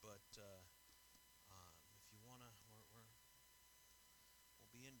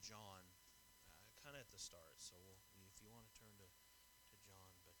start. So if you want to turn to John,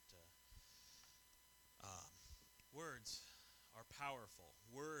 words are powerful.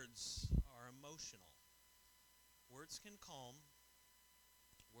 Words are emotional. Words can calm.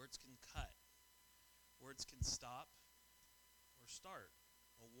 Words can cut. Words can stop or start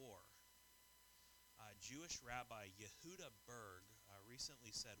a war. Jewish rabbi Yehuda Berg recently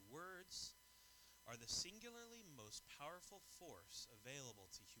said, "Words are the singularly most powerful force available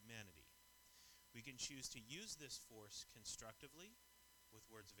to humanity. We can choose to use this force constructively, with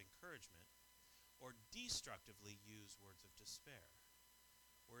words of encouragement, or destructively use words of despair.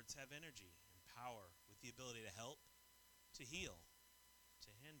 Words have energy and power with the ability to help, to heal,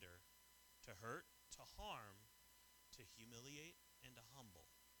 to hinder, to hurt, to harm, to humiliate, and to humble.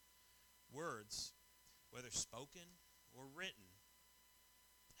 Words, whether spoken or written,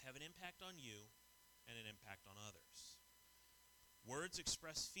 have an impact on you and an impact on others. Words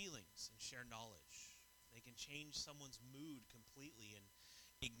express feelings and share knowledge. They can change someone's mood completely and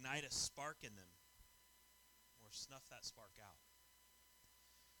ignite a spark in them or snuff that spark out.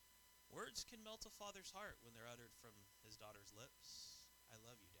 Words can melt a father's heart when they're uttered from his daughter's lips. I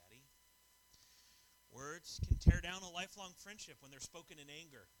love you, Daddy. Words can tear down a lifelong friendship when they're spoken in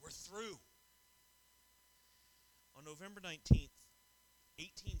anger. We're through. On November 19th,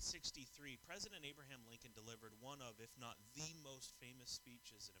 1863, President Abraham Lincoln delivered one of, if not the most famous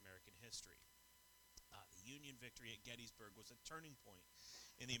speeches in American history. The Union victory at Gettysburg was a turning point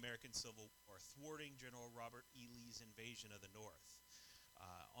in the American Civil War, thwarting General Robert E. Lee's invasion of the North.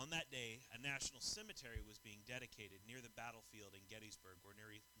 On that day, a national cemetery was being dedicated near the battlefield in Gettysburg, where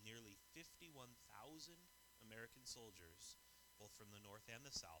nearly 51,000 American soldiers, both from the North and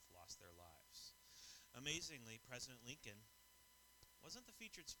the South, lost their lives. Amazingly, President Lincoln wasn't the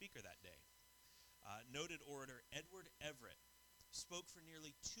featured speaker that day. Noted orator Edward Everett spoke for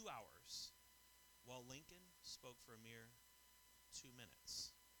nearly 2 hours, while Lincoln spoke for a mere 2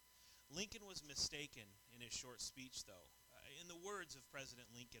 minutes. Lincoln was mistaken in his short speech, though. In the words of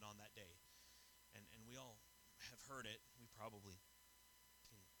President Lincoln on that day, and we all have heard it, we probably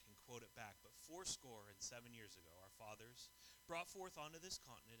can quote it back, but 77 years ago, our fathers brought forth onto this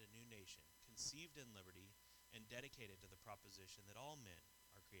continent a new nation, conceived in liberty, and dedicated to the proposition that all men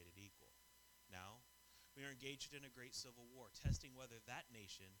are created equal. Now, we are engaged in a great civil war, testing whether that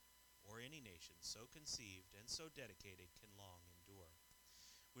nation, or any nation so conceived and so dedicated, can long endure.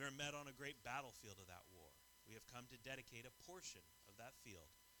 We are met on a great battlefield of that war. We have come to dedicate a portion of that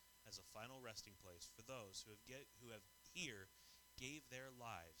field as a final resting place for those who have here gave their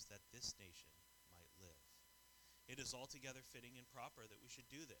lives that this nation might live. It is altogether fitting and proper that we should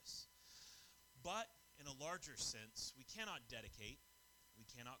do this. But in a larger sense, we cannot dedicate, we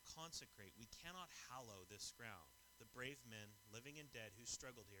cannot consecrate, we cannot hallow this ground. The brave men, living and dead, who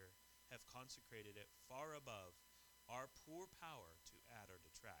struggled here have consecrated it far above our poor power to add or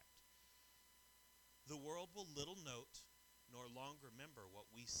detract. The world will little note nor long remember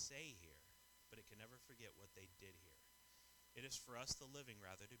what we say here, but it can never forget what they did here. It is for us, the living,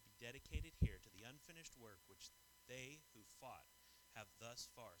 rather, to be dedicated here to the unfinished work which they who fought have thus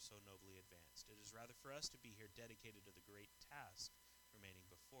far so nobly advanced. It is rather for us to be here dedicated to the great task remaining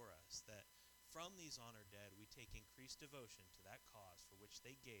before us, that from these honored dead we take increased devotion to that cause for which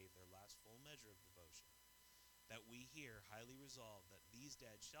they gave their last full measure of devotion, that we here highly resolve that these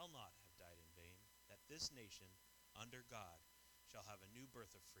dead shall not have died in vain, that this nation, under God, shall have a new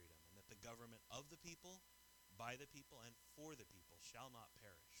birth of freedom, and that the government of the people, by the people, and for the people shall not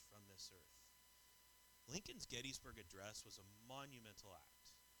perish from this earth. Lincoln's Gettysburg Address was a monumental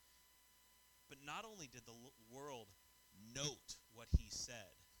act. But not only did the world note what he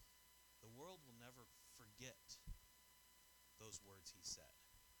said, the world will never forget those words he said.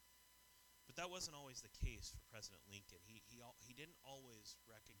 But that wasn't always the case for President Lincoln. He didn't always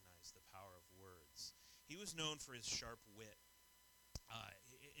recognize the power of words. He was known for his sharp wit,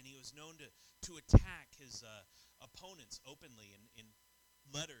 and he was known to attack his opponents openly in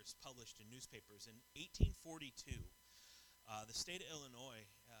letters published in newspapers. In 1842, the state of Illinois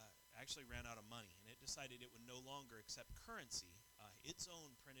actually ran out of money, and it decided it would no longer accept currency, its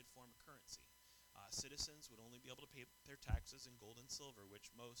own printed form of currency. Citizens would only be able to pay their taxes in gold and silver,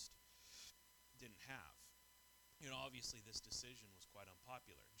 which most didn't have. Obviously this decision was quite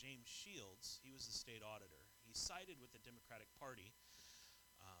unpopular. James Shields, he was the state auditor. He sided with the Democratic Party.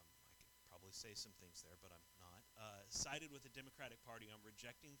 I could probably say some things there, but I'm not. Sided with the Democratic Party on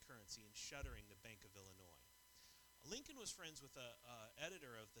rejecting currency and shuttering the Bank of Illinois. Lincoln was friends with an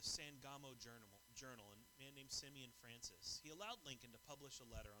editor of the Sangamo Journal, a man named Simeon Francis. He allowed Lincoln to publish a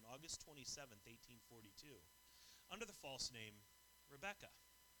letter on August 27, 1842, under the false name Rebecca.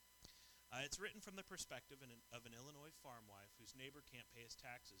 It's written from the perspective of an Illinois farm wife whose neighbor can't pay his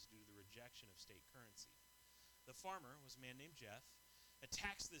taxes due to the rejection of state currency. The farmer was a man named Jeff,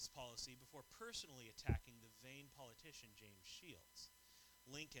 attacks this policy before personally attacking the vain politician James Shields.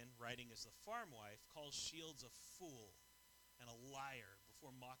 Lincoln, writing as the farm wife, calls Shields a fool and a liar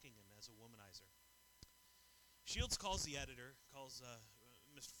before mocking him as a womanizer. Shields calls the editor,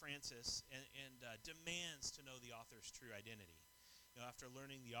 Mr. Francis, and demands to know the author's true identity. After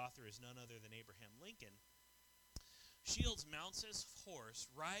learning the author is none other than Abraham Lincoln, Shields mounts his horse,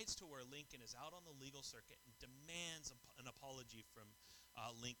 rides to where Lincoln is out on the legal circuit, and demands an apology from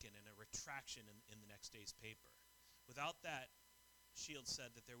Lincoln and a retraction in the next day's paper. Without that, Shields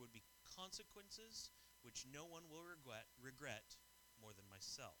said that there would be consequences which no one will regret more than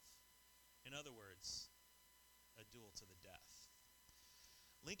myself. In other words, a duel to the death.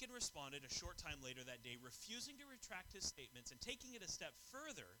 Lincoln responded a short time later that day, refusing to retract his statements and taking it a step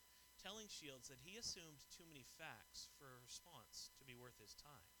further, telling Shields that he assumed too many facts for a response to be worth his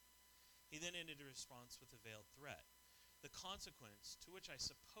time. He then ended a response with a veiled threat. The consequence, to which I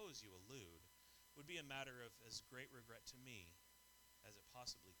suppose you allude, would be a matter of as great regret to me as it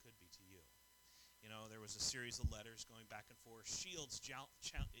possibly could be to you. There was a series of letters going back and forth, Shields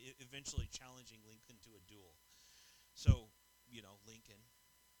eventually challenging Lincoln to a duel. So, Lincoln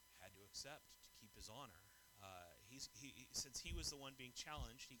had to accept to keep his honor. Since he was the one being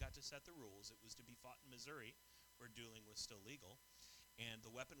challenged, he got to set the rules. It was to be fought in Missouri, where dueling was still legal, and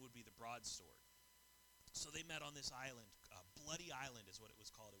the weapon would be the broadsword. So they met on this island. Bloody Island is what it was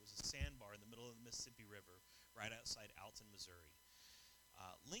called. It was a sandbar in the middle of the Mississippi River, right outside Alton, Missouri.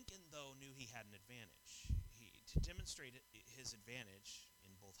 Lincoln, though, knew he had an advantage. To demonstrate his advantage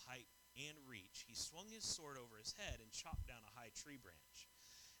in both height and reach, he swung his sword over his head and chopped down a high tree branch.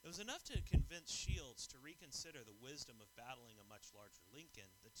 It was enough to convince Shields to reconsider the wisdom of battling a much larger Lincoln.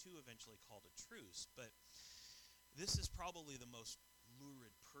 The two eventually called a truce, but this is probably the most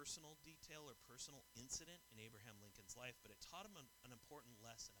lurid personal detail or personal incident in Abraham Lincoln's life, but it taught him an important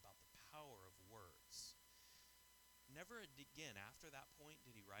lesson about the power of words. Never again after that point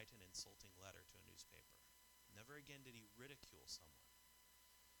did he write an insulting letter to a newspaper. Never again did he ridicule someone.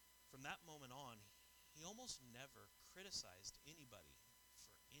 From that moment on, he almost never criticized anybody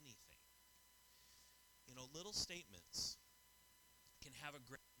for anything. Little statements can have a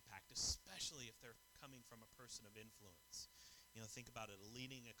great impact, especially if they're coming from a person of influence. Think about it. A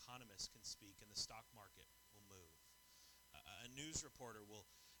leading economist can speak and the stock market will move. A news reporter will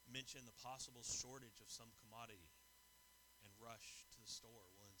mention the possible shortage of some commodity and rush to the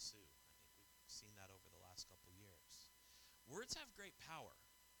store will ensue. I think we've seen that over the last couple years. Words have great power.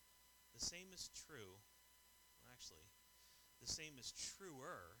 The same is true, the same is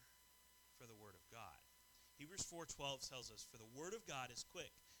truer for the Word of God. Hebrews 4:12 tells us, "For the Word of God is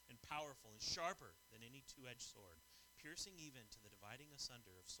quick and powerful and sharper than any two-edged sword, piercing even to the dividing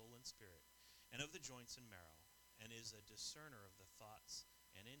asunder of soul and spirit, and of the joints and marrow, and is a discerner of the thoughts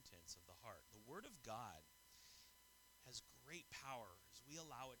and intents of the heart." The Word of God has great power as we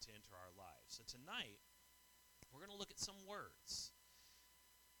allow it to enter our lives. So tonight, we're going to look at some words.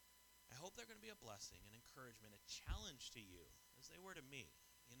 I hope they're going to be a blessing, an encouragement, a challenge to you, as they were to me.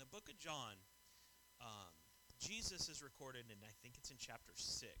 In the book of John, Jesus is recorded, and I think it's in chapter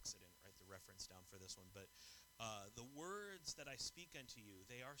 6. I didn't write the reference down for this one, but the words that I speak unto you,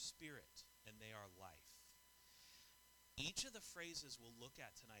 they are spirit, and they are life. Each of the phrases we'll look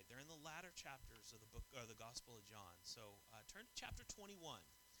at tonight, they're in the latter chapters of the book, or the Gospel of John. So turn to chapter 21.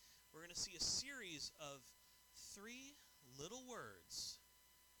 We're going to see a series of 3 little words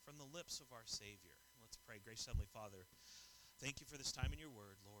from the lips of our Savior. Let's pray. Gracious Heavenly Father, thank you for this time in your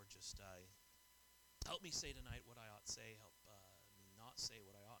word. Lord, just help me say tonight what I ought to say. Help me not say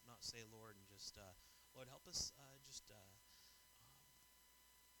what I ought not say, Lord. And just, Lord, help us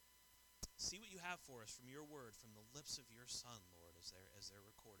see what you have for us from your word, from the lips of your Son, Lord, as they're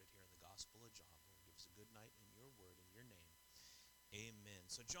recorded here in the Gospel of John. Lord, give us a good night in your word, in your name. Amen.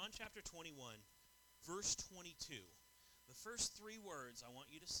 So John chapter 21, verse 22. The first 3 words I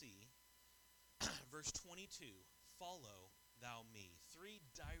want you to see, verse 22, follow thou me. 3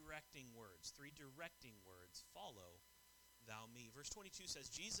 directing words, follow thou me. Verse 22 says,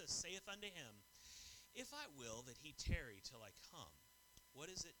 Jesus saith unto him, If I will that he tarry till I come, what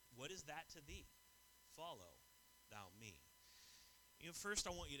is that to thee? Follow thou me. First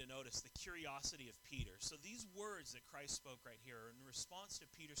I want you to notice the curiosity of Peter. So these words that Christ spoke right here are in response to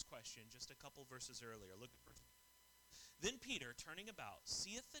Peter's question just a couple verses earlier. Look at verse. Then Peter, turning about,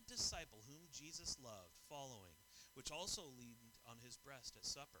 seeth the disciple whom Jesus loved following, which also leaned on his breast at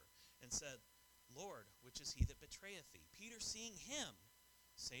supper, and said, Lord, which is he that betrayeth thee? Peter, seeing him,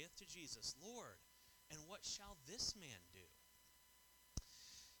 saith to Jesus, Lord, and what shall this man do?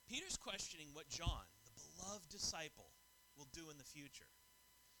 Peter's questioning what John, the beloved disciple, will do in the future.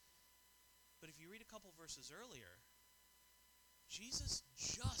 But if you read a couple verses earlier, Jesus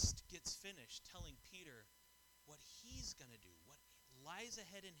just gets finished telling Peter what he's going to do, what lies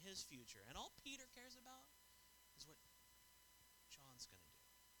ahead in his future. And all Peter cares about is what John's going to do.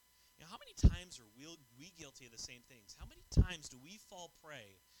 You know, how many times are we guilty of the same things? How many times do we fall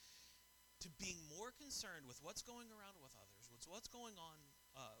prey to being more concerned with what's going around with others, what's going on,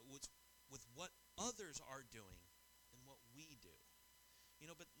 with what others are doing than what we do? You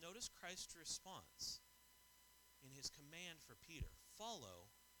know, but notice Christ's response in his command for Peter, follow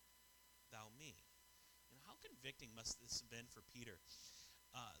thou me. You know, how convicting must this have been for Peter?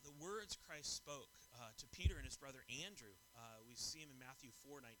 The words Christ spoke to Peter and his brother Andrew, we see him in Matthew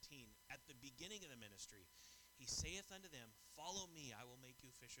 4:19. At the beginning of the ministry, he saith unto them, follow me, I will make you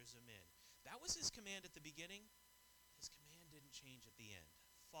fishers of men. That was his command at the beginning. His command didn't change at the end.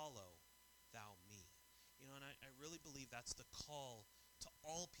 Follow thou me. You know, and I really believe that's the call to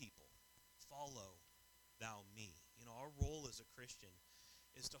all people. Follow thou me. You know, our role as a Christian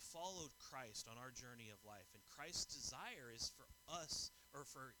is to follow Christ on our journey of life. And Christ's desire is for us, or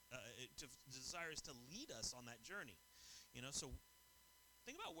desire is to lead us on that journey. You know, so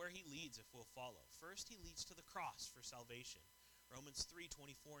think about where he leads if we'll follow. First, he leads to the cross for salvation. Romans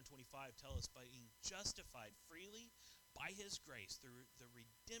 3:24 and 25 tell us, by being justified freely by his grace through the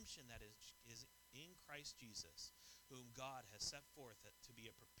redemption that is in Christ Jesus, whom God has set forth to be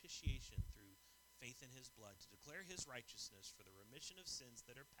a propitiation through faith in his blood, to declare his righteousness for the remission of sins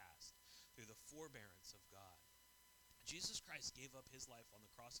that are past through the forbearance of God. Jesus Christ gave up his life on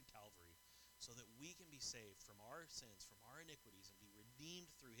the cross of Calvary so that we can be saved from our sins, from our iniquities, and be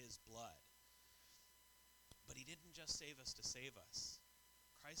redeemed through his blood. But he didn't just save us to save us.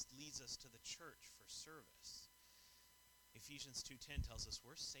 Christ leads us to the church for service. Ephesians 2:10 tells us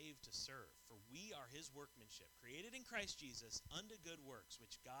we're saved to serve, for we are his workmanship, created in Christ Jesus unto good works,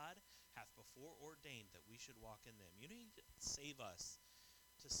 which God hath before ordained that we should walk in them. You know, he didn't save us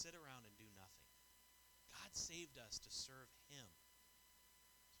to sit around and do nothing. God saved us to serve him.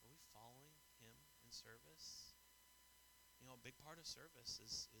 So are we following him in service? You know, a big part of service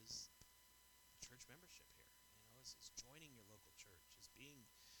is church membership here. You know, is joining your local church, is being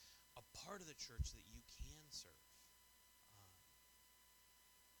a part of the church that you can serve.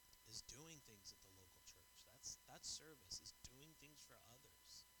 Is doing things at the local church. That's service, is doing things for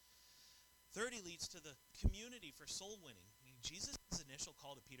others. Third, he leads to the community for soul winning. I mean, Jesus' initial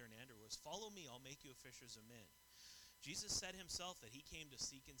call to Peter and Andrew was, follow me, I'll make you fishers of men. Jesus said himself that he came to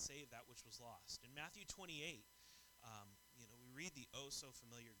seek and save that which was lost. In Matthew 28, you know, we read the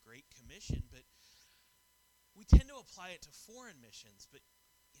oh-so-familiar Great Commission, but we tend to apply it to foreign missions. But,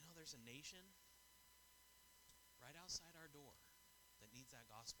 you know, there's a nation right outside our door that needs that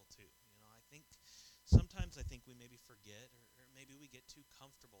gospel too. You know, sometimes I think we maybe forget, or maybe we get too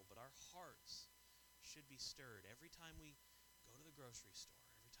comfortable, but our hearts should be stirred every time we go to the grocery store,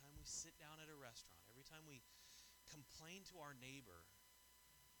 every time we sit down at a restaurant, every time we complain to our neighbor.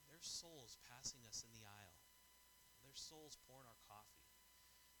 There's souls passing us in the aisle. There's souls pouring our coffee.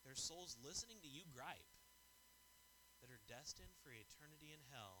 There's souls listening to you gripe that are destined for eternity in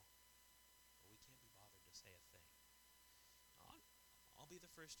hell, but we can't be bothered to say a thing. I'll be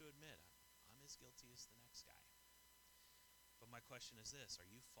the first to admit I'm as guilty as the next guy. But my question is this: are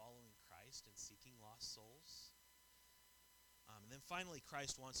you following Christ and seeking lost souls? And then finally,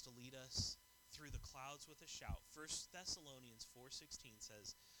 Christ wants to lead us through the clouds with a shout. 1 Thessalonians 4:16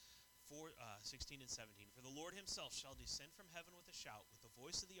 says, 16 and 17, for the Lord himself shall descend from heaven with a shout, with the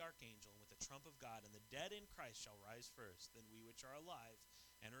voice of the archangel, and with the trump of God, and the dead in Christ shall rise first. Then we which are alive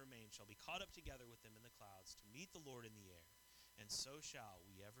and remain shall be caught up together with them in the clouds to meet the Lord in the air. And so shall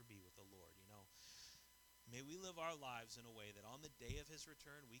we ever be with the Lord. You know, may we live our lives in a way that on the day of his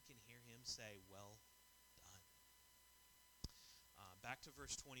return, we can hear him say, well done. Back to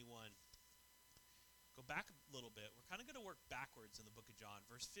verse 21. Go back a little bit. We're kind of going to work backwards in the book of John.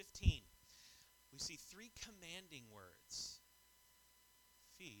 Verse 15, we see three commanding words.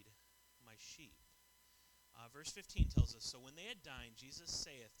 Feed my sheep. Verse 15 tells us, so when they had dined, Jesus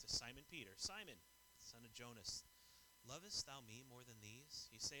saith to Simon Peter, Simon, son of Jonas, lovest thou me more than these?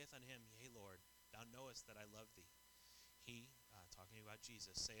 He saith unto him, yea, Lord, thou knowest that I love thee. He, talking about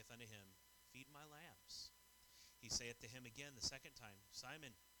Jesus, saith unto him, feed my lambs. He saith to him again the second time,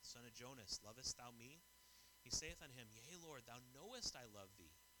 Simon, son of Jonas, lovest thou me? He saith unto him, yea, Lord, thou knowest I love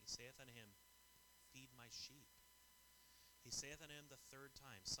thee. He saith unto him, feed my sheep. He saith unto him the third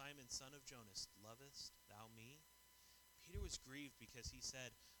time, Simon, son of Jonas, lovest thou me? Peter was grieved because he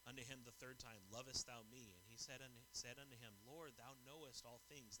said unto him the third time, Lovest thou me? And he said unto him, Lord, thou knowest all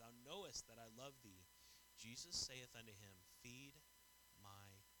things. Thou knowest that I love thee. Jesus saith unto him, Feed my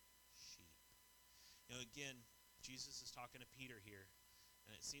sheep. Again, Jesus is talking to Peter here,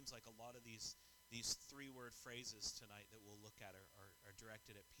 and it seems like a lot of these three-word phrases tonight that we'll look at are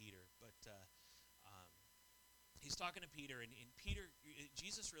directed at Peter. But he's talking to Peter, and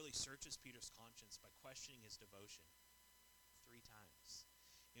Jesus really searches Peter's conscience by questioning his devotion 3 times.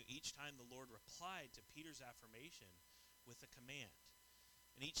 Each time the Lord replied to Peter's affirmation with a command.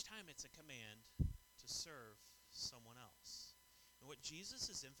 And each time it's a command to serve someone else. And what Jesus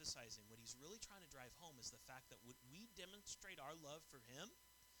is emphasizing, what he's really trying to drive home, is the fact that we demonstrate our love for him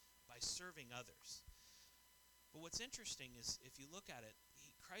by serving others. But what's interesting is, if you look at it,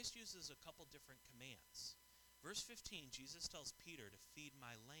 Christ uses a couple different commands. Verse 15, Jesus tells Peter to feed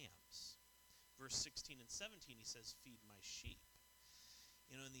my lambs. Verse 16 and 17, he says, feed my sheep.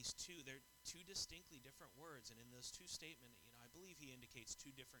 In these they're two distinctly different words, and in those two statements, I believe he indicates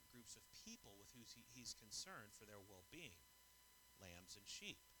 2 different groups of people with whom he's concerned for their well-being. Lambs and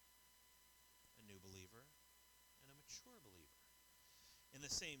sheep. A new believer and a mature believer. In the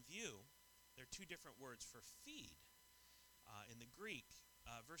same view, there are 2 different words for feed. In the Greek,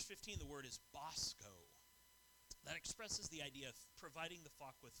 verse 15, the word is bosko. That expresses the idea of providing the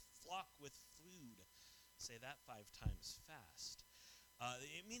flock with food. Say that 5 times fast.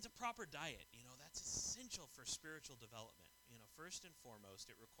 It means a proper diet. That's essential for spiritual development. First and foremost,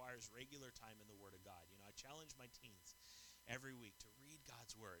 it requires regular time in the Word of God. I challenge my teens every week to read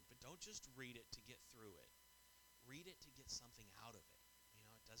God's Word, but don't just read it to get through it. Read it to get something out of it.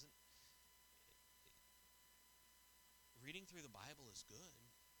 Reading through the Bible is good,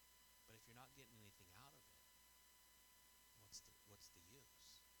 but if you're not getting anything out of it, what's the use?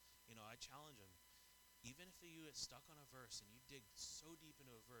 I challenge them, even if you get stuck on a verse and you dig so deep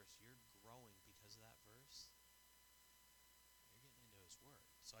into a verse, you're growing because of that verse. You're getting into his Word.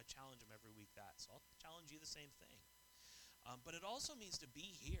 So I challenge them every week that. So I'll challenge you the same thing. But it also means to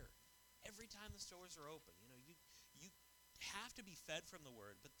be here every time the stores are open. You have to be fed from the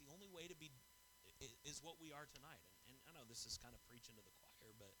Word, but the only way to be is what we are tonight. And I know this is kind of preaching to the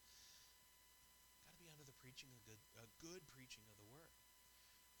choir, but got to be under the preaching of a good preaching of the Word.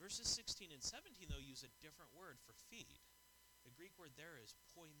 Verses 16 and 17, though, use a different word for feed. The Greek word there is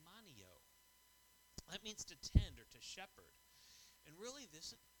poimanio. That means to tend or to shepherd. And really, this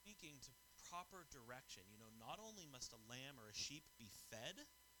is speaking to proper direction. Not only must a lamb or a sheep be fed,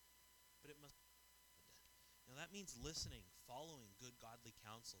 but it must be fed. That means listening, following good godly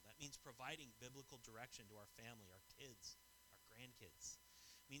counsel. That means providing biblical direction to our family, our kids, our grandkids.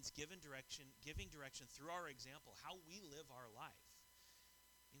 It means giving direction through our example, how we live our life.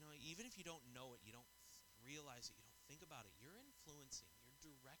 Even if you don't know it, you don't realize it, you don't think about it, you're influencing, you're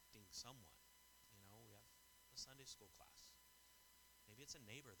directing someone. We have a Sunday school class. Maybe it's a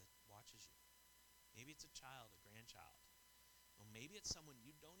neighbor that watches you. Maybe it's a child, a grandchild. Well, maybe it's someone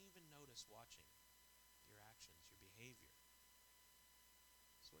you don't even notice watching your actions, your behavior.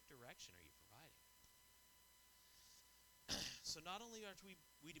 So what direction are you providing? So not only are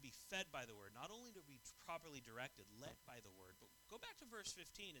we to be fed by the Word, not only to be properly directed, led by the Word, but go back to verse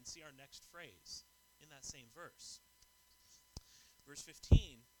 15 and see our next phrase in that same verse. Verse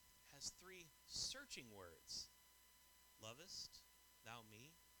 15 has 3 searching words. Lovest thou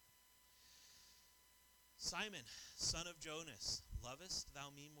me? Simon, son of Jonas, lovest thou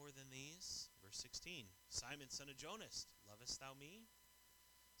me more than these? Verse 16, Simon, son of Jonas, lovest thou me?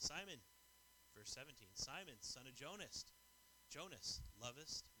 Simon, verse 17, Simon, son of Jonas,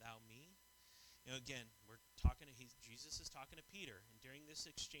 lovest thou me? Again, Jesus is talking to Peter, and during this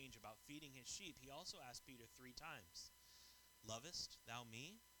exchange about feeding his sheep, he also asked Peter 3 times, lovest thou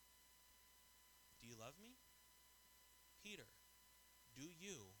me? Do you love me? Peter, do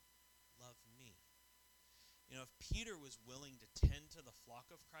you love me? If Peter was willing to tend to the flock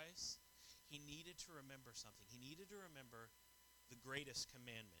of Christ, he needed to remember something. He needed to remember the greatest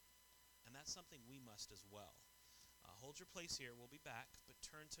commandment, and that's something we must as well. Hold your place here. We'll be back, but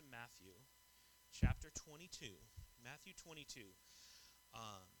turn to Matthew chapter 22. Matthew 22.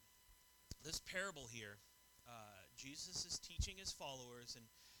 This parable here, Jesus is teaching his followers, and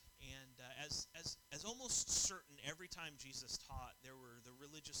as almost certain every time Jesus taught, there were the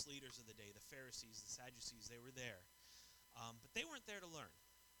religious leaders of the day, the Pharisees, the Sadducees, they were there. But they weren't there to learn.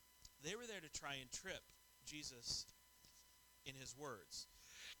 They were there to try and trip Jesus in his words.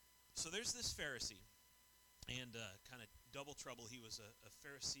 So there's this Pharisee, and kind of double trouble. He was a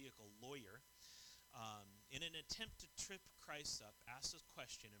Pharisaical lawyer. in an attempt to trip Christ up, asks a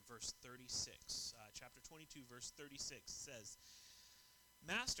question in verse 36. Chapter 22, verse 36 says,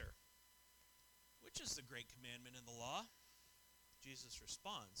 Master, which is the great commandment in the law? Jesus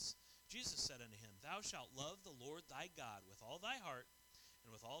responds, Jesus said unto him, Thou shalt love the Lord thy God with all thy heart, and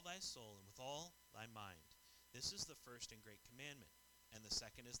with all thy soul, and with all thy mind. This is the first and great commandment. And the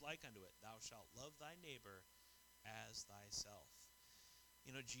second is like unto it, Thou shalt love thy neighbor as thyself.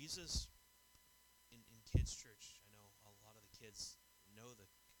 You know, Jesus, in kids' church, I know a lot of the kids know the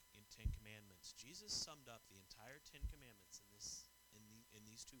Ten Commandments. Jesus summed up the entire Ten Commandments in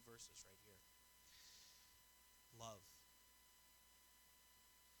these two verses right here. Love.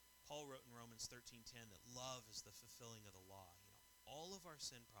 Paul wrote in Romans 13:10 that love is the fulfilling of the law. You know, all of our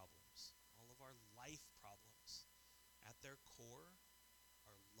sin problems, all of our life problems, at their core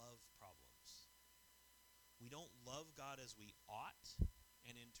are love problems. We don't love God as we ought,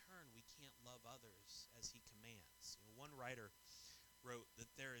 and in turn we can't love others as he commands. You know, one writer wrote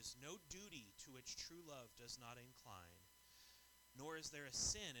that there is no duty to which true love does not incline, nor is there a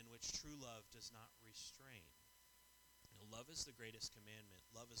sin in which true love does not restrain. You know, love is the greatest commandment.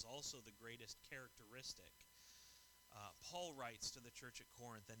 Love is also the greatest characteristic. Paul writes to the church at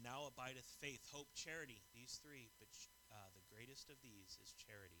Corinth, And now abideth faith, hope, charity, these three, but the greatest of these is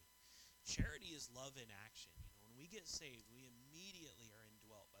charity. Charity is love in action. You know, when we get saved, we immediately are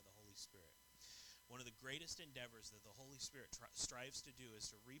indwelt by the Holy Spirit. One of the greatest endeavors that the Holy Spirit strives to do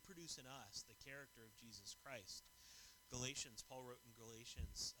is to reproduce in us the character of Jesus Christ. Paul wrote in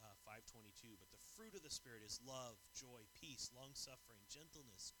Galatians 5:22, But the fruit of the Spirit is love, joy, peace, long-suffering,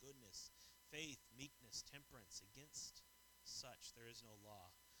 gentleness, goodness, faith, meekness, temperance. Against such there is no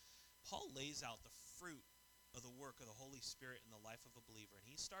law. Paul lays out the fruit of the work of the Holy Spirit in the life of a believer, and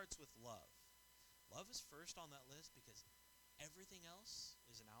he starts with love. Love is first on that list because everything else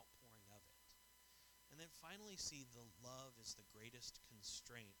is an outpouring of it. And then finally see the love is the greatest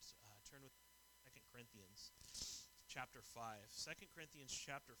constraint. Turn with 2 Corinthians chapter 5. 2 Corinthians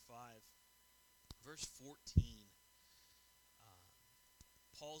chapter 5, verse 14.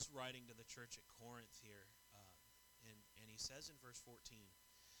 Paul's writing to the church at Corinth here, and he says in verse 14,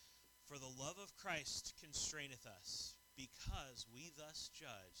 For the love of Christ constraineth us, because we thus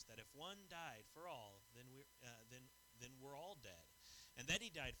judge that if one died for all, then we're all dead, and that he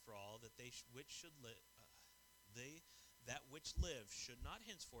died for all, that that which live should not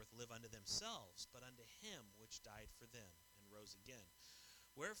henceforth live unto themselves, but unto him which died for them and rose again.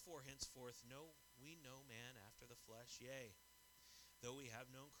 Wherefore henceforth we know man after the flesh, yea, though we have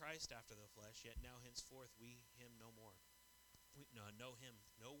known Christ after the flesh, yet now henceforth we him no more.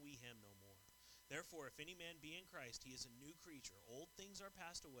 Know we him no more. Therefore, if any man be in Christ, he is a new creature. Old things are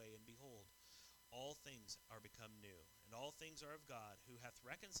passed away, and behold, all things are become new. And all things are of God, who hath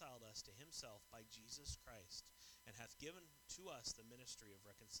reconciled us to himself by Jesus Christ, and hath given to us the ministry of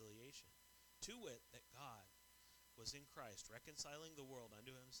reconciliation. To wit, that God was in Christ, reconciling the world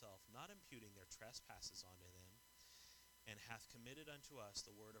unto himself, not imputing their trespasses unto them, and hath committed unto us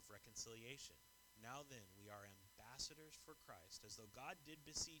the word of reconciliation. Now then, we are ambassadors for Christ, as though God did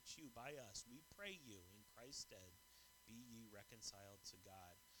beseech you by us. We pray you, in Christ's stead, be ye reconciled to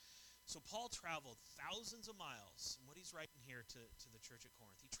God. So Paul traveled thousands of miles, and what he's writing here to the church at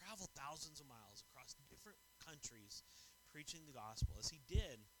Corinth, he traveled thousands of miles across different countries preaching the gospel. As he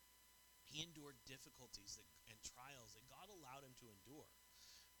did, he endured difficulties and trials that God allowed him to endure.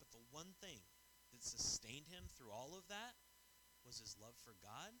 But the one thing that sustained him through all of that was his love for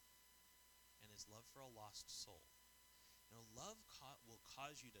God and his love for a lost soul. You know, love will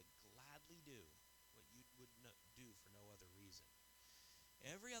cause you to gladly do what you would do for no other reason.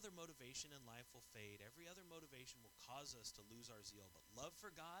 Every other motivation in life will fade. Every other motivation will cause us to lose our zeal. But love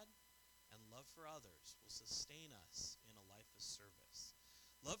for God and love for others will sustain us in a life of service.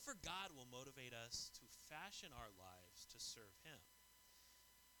 Love for God will motivate us to fashion our lives to serve him.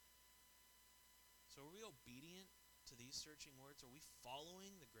 So are we obedient to these searching words? Are we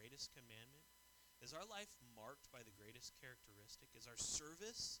following the greatest commandment? Is our life marked by the greatest characteristic? Is our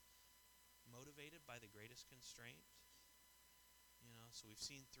service motivated by the greatest constraint? You know, so we've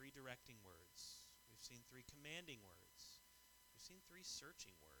seen 3 directing words. We've seen 3 commanding words. We've seen 3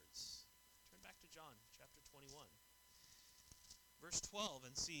 searching words. Turn back to John chapter 21. Verse 12,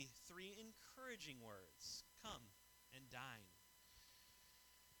 and see 3 encouraging words. Come and dine.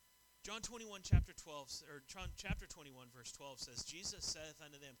 John 21, chapter 12, or John chapter 21, verse 12 says, Jesus saith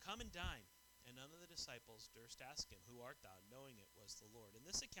unto them, Come and dine. And none of the disciples durst ask him, Who art thou? Knowing it was the Lord. In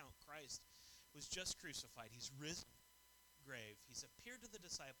this account, Christ was just crucified. He's risen from the grave. He's appeared to the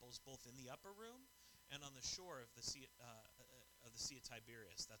disciples both in the upper room and on the shore of the Sea of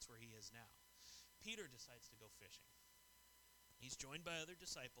Tiberias. That's where he is now. Peter decides to go fishing. He's joined by other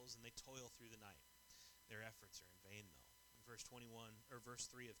disciples, and they toil through the night. Their efforts are in vain, though. In verse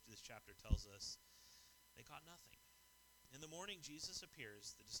 3 of this chapter tells us they caught nothing. In the morning, Jesus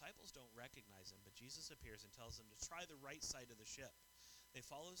appears. The disciples don't recognize him, but Jesus appears and tells them to try the right side of the ship. They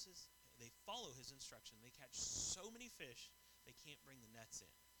follow his instruction. They catch so many fish they can't bring the nets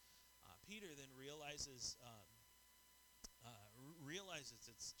in. Peter then realizes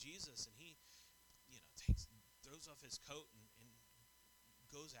it's Jesus, and he throws off his coat and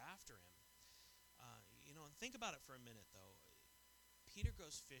goes after him. And think about it for a minute, though. Peter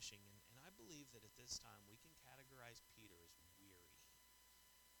goes fishing, and I believe that at this time we can categorize Peter as weary.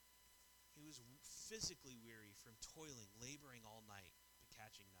 He was physically weary from toiling, laboring all night, but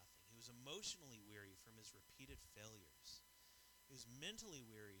catching nothing. He was emotionally weary from his repeated failures. He was mentally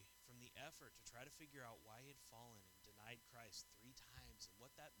weary from the effort to try to figure out why he had fallen and denied Christ 3 times and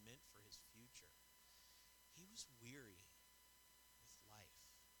what that meant for his future. He was weary with life.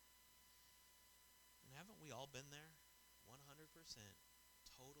 And haven't we all been there? 100%,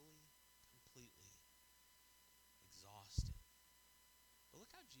 totally, completely exhausted. But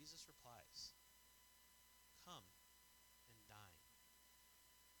look how Jesus replies. Come and dine.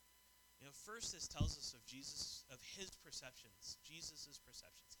 First this tells us of Jesus, of his perceptions, Jesus'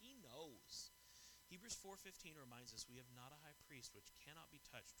 perceptions. He knows. Hebrews 4:15 reminds us we have not a high priest which cannot be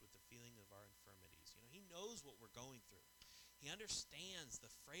touched with the feeling of our infirmities. He knows what we're going through. He understands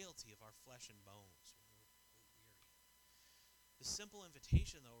the frailty of our flesh and bones when we're weary. The simple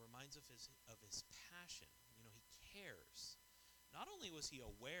invitation, though, reminds of his passion. He cares. Not only was he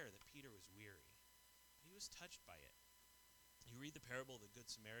aware that Peter was weary, but he was touched by it. You read the parable of the Good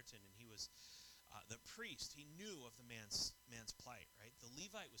Samaritan, and he was the priest. He knew of the man's plight, right? The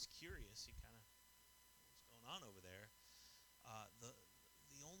Levite was curious. He kind of, what's going on over there?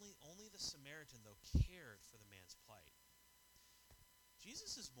 Only the Samaritan, though, cared for the man's plight.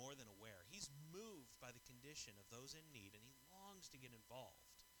 Jesus is more than aware. He's moved by the condition of those in need, and he longs to get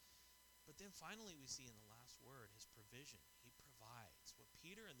involved. But then finally we see in the last word his provision. He provides. What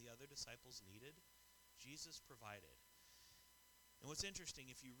Peter and the other disciples needed, Jesus provided. And what's interesting,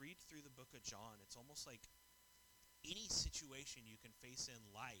 if you read through the book of John, it's almost like any situation you can face in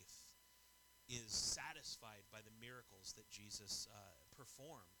life is satisfied by the miracles that Jesus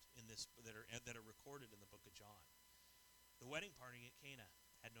performed in this that are recorded in the book of John. The wedding party at Cana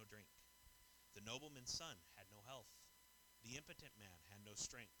had no drink. The nobleman's son had no health. The impotent man had no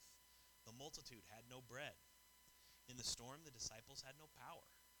strength. The multitude had no bread. In the storm, the disciples had no power.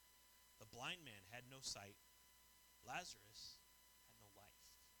 The blind man had no sight. Lazarus had no life.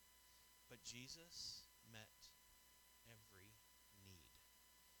 But Jesus met every need.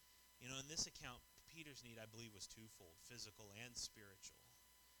 In this account, Peter's need, I believe, was twofold, physical and spiritual.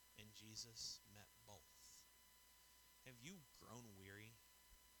 And Jesus met both. Have you grown weary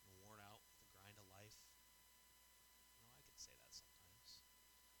and worn out with the grind of life? I could say that sometimes.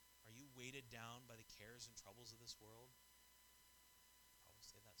 Are you weighted down by the cares and troubles of this world? Probably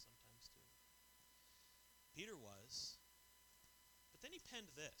say that sometimes too. Peter was. But then he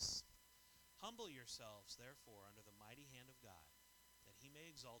penned this. Humble yourselves, therefore, under the mighty hand of God, that he may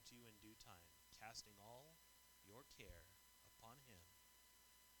exalt you in due time, casting all your care upon him,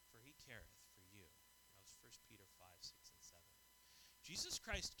 for he careth for you. That was 1 Peter 5:6 and 7. Jesus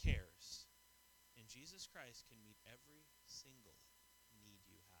Christ cares, and Jesus Christ can meet every single need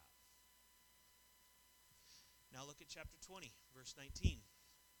you have. Now look at chapter 20, verse 19.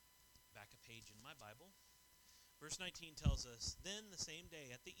 Back a page in my Bible. Verse 19 tells us, Then the same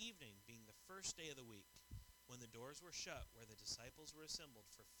day at the evening, being the first day of the week, when the doors were shut where the disciples were assembled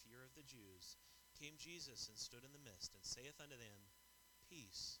for fear of the Jews, came Jesus and stood in the midst, and saith unto them,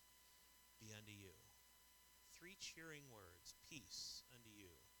 Peace be unto you. 3 cheering words, peace unto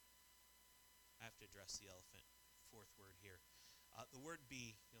you. I have to address the elephant, 4th word here. The word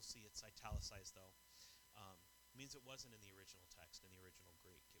be, you'll see it's italicized though, means it wasn't in the original text, in the original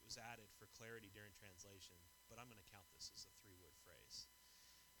Greek. It was added for clarity during translation, but I'm going to count this as a 3-word phrase.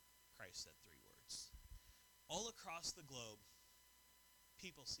 Christ said 3 words. All across the globe,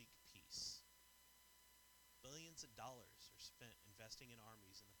 people seek peace. Billions of dollars are spent investing in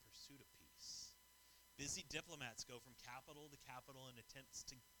armies in the pursuit of peace. Busy diplomats go from capital to capital in attempts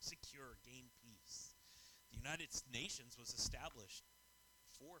to gain peace. The United Nations was established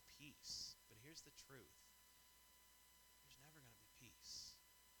for peace, but here's the truth. There's never going to be peace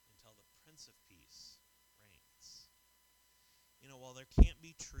until the Prince of Peace reigns. While there can't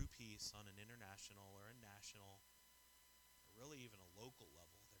be true peace on an international or a national, or really even a local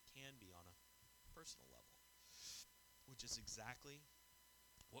level, there can be on a personal level, which is exactly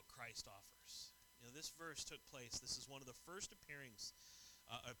what Christ offers. This verse took place. This is one of the first appearances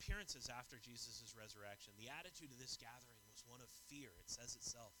after Jesus' resurrection. The attitude of this gathering was one of fear. It says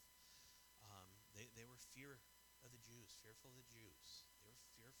itself. They were fearful of the Jews. They were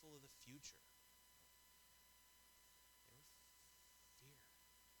fearful of the future. They were fear.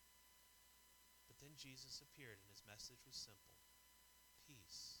 But then Jesus appeared, and his message was simple: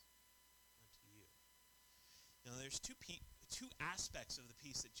 peace unto you. There's two aspects of the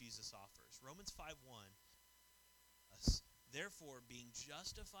peace that Jesus offers. Romans 5:1. Therefore, being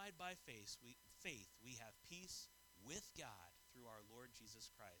justified by faith, we have peace with God through our Lord Jesus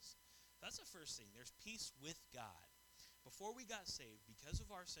Christ. That's the first thing. There's peace with God. Before we got saved, because of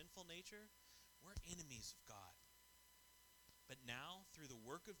our sinful nature, we're enemies of God. But now, through the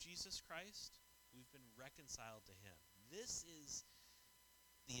work of Jesus Christ, we've been reconciled to him. This is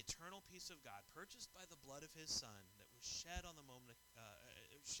the eternal peace of God, purchased by the blood of his Son that was shed on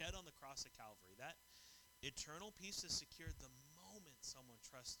the cross of Calvary. That eternal peace is secured the moment someone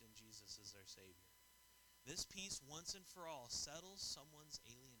trusts in Jesus as their Savior. This peace, once and for all, settles someone's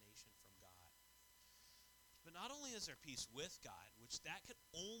alienation from God. But not only is there peace with God, which that could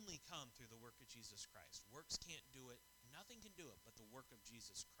only come through the work of Jesus Christ. Works can't do it. Nothing can do it but the work of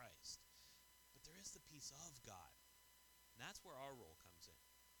Jesus Christ. But there is the peace of God. And that's where our role comes in.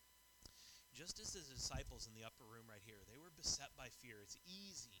 Just as the disciples in the upper room right here, they were beset by fear. It's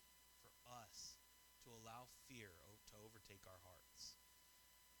easy for us to allow fear to overtake our hearts.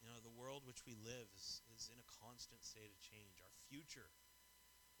 The world which we live is in a constant state of change. Our future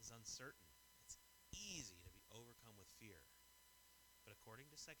is uncertain. It's easy to be overcome with fear. But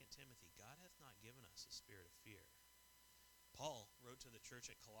according to 2 Timothy, God hath not given us a spirit of fear. Paul wrote to the church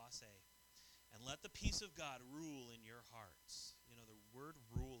at Colossae, and let the peace of God rule in your hearts. The word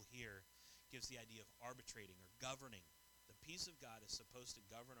rule here gives the idea of arbitrating or governing. The peace of God is supposed to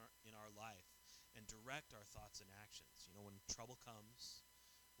govern in our life and direct our thoughts and actions. When trouble comes,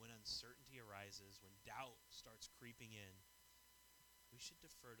 when uncertainty arises, when doubt starts creeping in, we should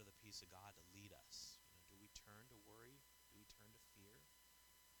defer to the peace of God to lead us. Do we turn to worry? Do we turn to fear?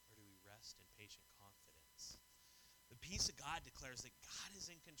 Or do we rest in patient confidence? The peace of God declares that God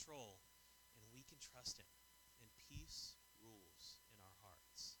is in control and we can trust him. And peace rules in our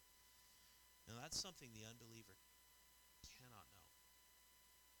hearts. Now that's something the unbeliever cannot know.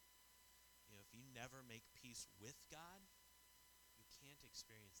 If you never make peace with God, you can't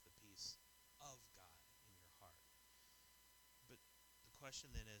experience the peace of God in your heart. But the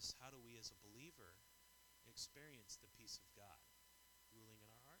question then is, how do we as a believer experience the peace of God ruling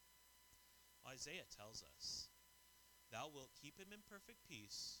in our heart? Well, Isaiah tells us, thou wilt keep him in perfect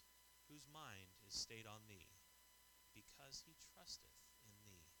peace, whose mind is stayed on thee, because he trusteth in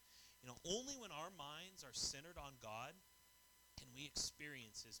thee. Only when our minds are centered on God can we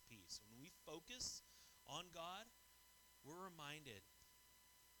experience his peace. When we focus on God, we're reminded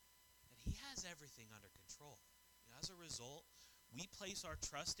that he has everything under control. As a result, we place our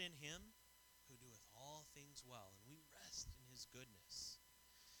trust in him who doeth all things well, and we rest in his goodness.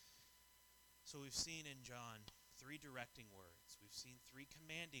 So we've seen in John 3 directing words. We've seen 3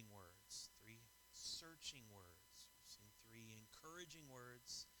 commanding words, 3 searching words. We've seen 3 encouraging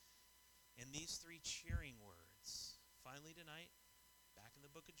words, and these 3 cheering words. Finally tonight, back in the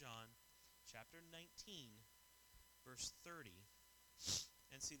book of John, chapter 19, verse 30.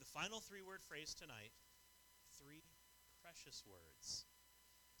 And see the final 3-word phrase tonight, 3 precious words.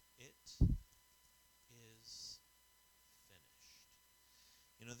 It is finished.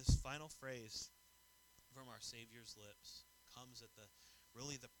 This final phrase from our Savior's lips comes at the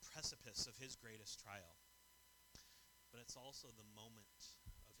precipice of his greatest trial. But it's also the moment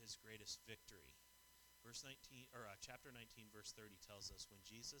of his greatest victory. Chapter 19, verse 30 tells us, when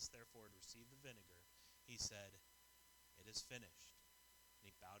Jesus therefore had received the vinegar, he said, it is finished. And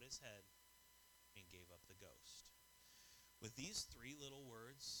he bowed his head and gave up the ghost. With these 3 little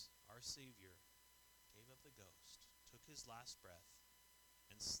words, our Savior gave up the ghost, took his last breath,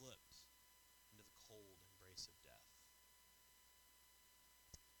 and slipped into the cold embrace of death.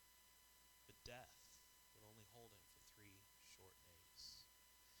 But death would only hold him for 3 short days.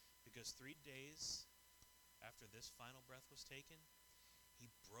 Because 3 days after this final breath was taken, he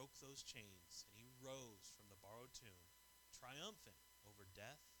broke those chains and he rose from the borrowed tomb, triumphant over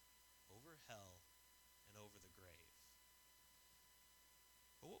death, over hell, and over the grave.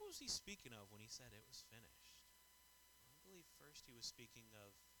 But what was he speaking of when he said it was finished? Well, I believe first he was speaking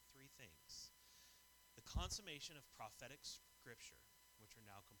of 3 things. The consummation of prophetic scripture, which are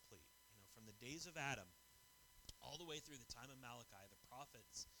now complete. From the days of Adam all the way through the time of Malachi, the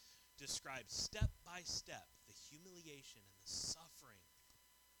prophets describe step by step the humiliation and the suffering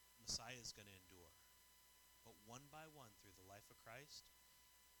Messiah is going to endure. But one by one, through the life of Christ,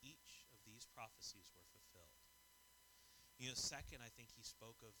 each of these prophecies were fulfilled. Second, I think he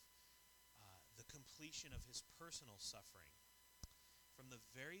spoke of the completion of his personal suffering. From the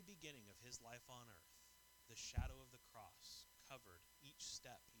very beginning of his life on earth, the shadow of the cross covered each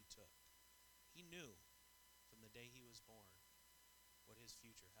step he took. He knew from the day he was born what his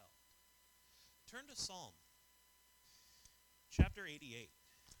future held. Turn to Psalm chapter 88.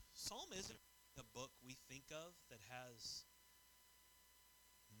 Psalm isn't a book we think of that has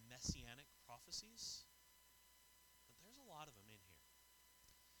messianic prophecies, but there's a lot of them in here.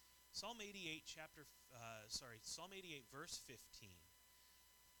 Psalm 88 verse 15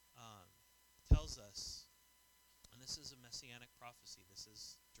 tells us, and this is a messianic prophecy. This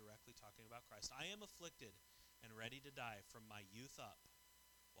is directly talking about Christ. I am afflicted and ready to die from my youth up.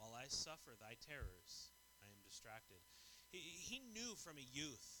 While I suffer thy terrors, I am distracted. He knew from a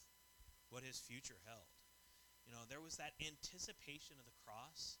youth what his future held. There was that anticipation of the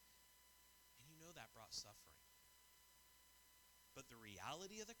cross, and that brought suffering. But the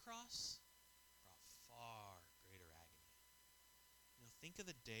reality of the cross brought far greater agony. Think of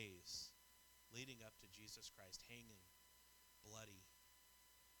the days leading up to Jesus Christ hanging, bloody,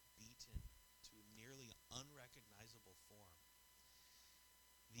 beaten to a nearly unrecognizable form.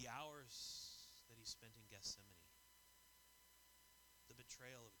 The hours that he spent in Gethsemane. The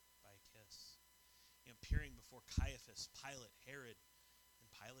betrayal by a kiss. Appearing before Caiaphas, Pilate, Herod, and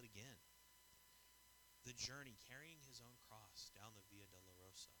Pilate again. The journey carrying his own cross down the Via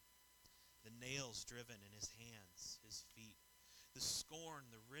Dolorosa. The nails driven in his hands, his feet. The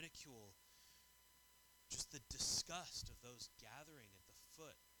scorn, the ridicule, just the disgust of those gathering at the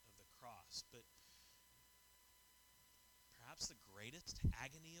foot of the cross. But perhaps the greatest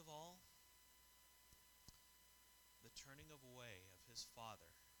agony of all, the turning away of his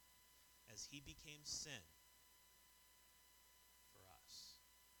Father as he became sin for us.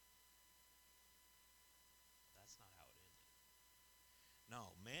 That's not how it ended.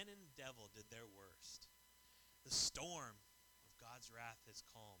 No, man and devil did their worst. The storm of God's wrath has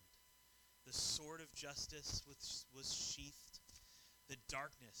calmed. The sword of justice was sheathed. The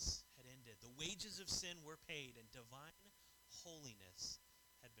darkness had ended. The wages of sin were paid, and divine holiness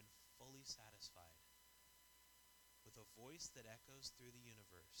had been fully satisfied. With a voice that echoes through the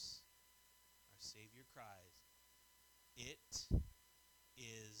universe, our Savior cries, "It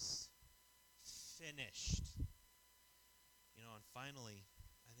is finished." And finally,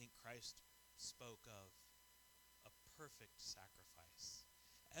 I think Christ spoke of a perfect sacrifice.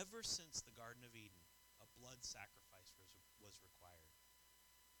 Ever since the Garden of Eden, a blood sacrifice was required.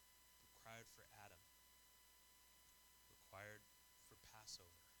 Required for Adam. Required for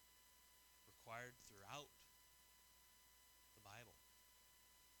Passover. Required throughout the Bible.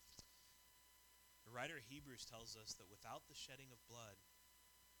 The writer of Hebrews tells us that without the shedding of blood,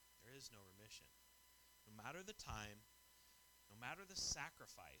 there is no remission. No matter the time, no matter the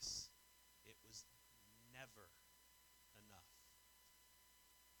sacrifice, it was never enough.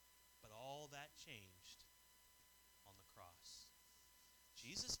 But all that changed on the cross.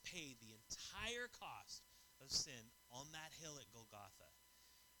 Jesus paid the entire cost of sin on that hill at Golgotha.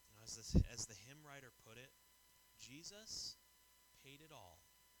 As the hymn writer put it, Jesus paid it all.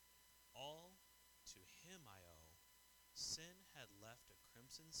 All to him I owe. Sin had left a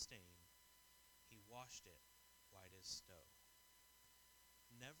crimson stain. He washed it white as snow.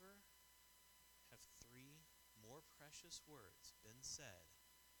 Never have three more precious words been said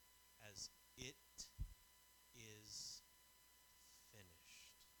as "it is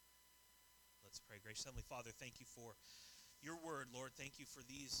finished." Let's pray. Gracious Heavenly Father, thank you for your word, Lord. Thank you for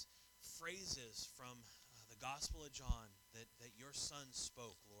these phrases from the Gospel of John that your Son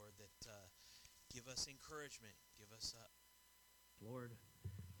spoke, Lord, that give us encouragement, give us Lord,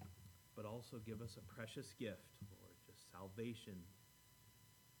 but also give us a precious gift, Lord, just salvation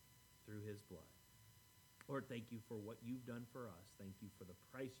through his blood. Lord, thank you for what you've done for us. Thank you for the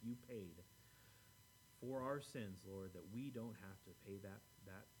price you paid for our sins, Lord, that we don't have to pay that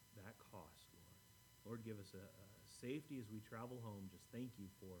cost, Lord. Lord, give us a safety as we travel home. Just thank you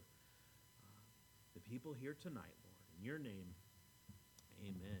for the people here tonight, Lord. In your name,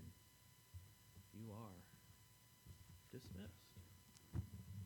 amen. You are dismissed.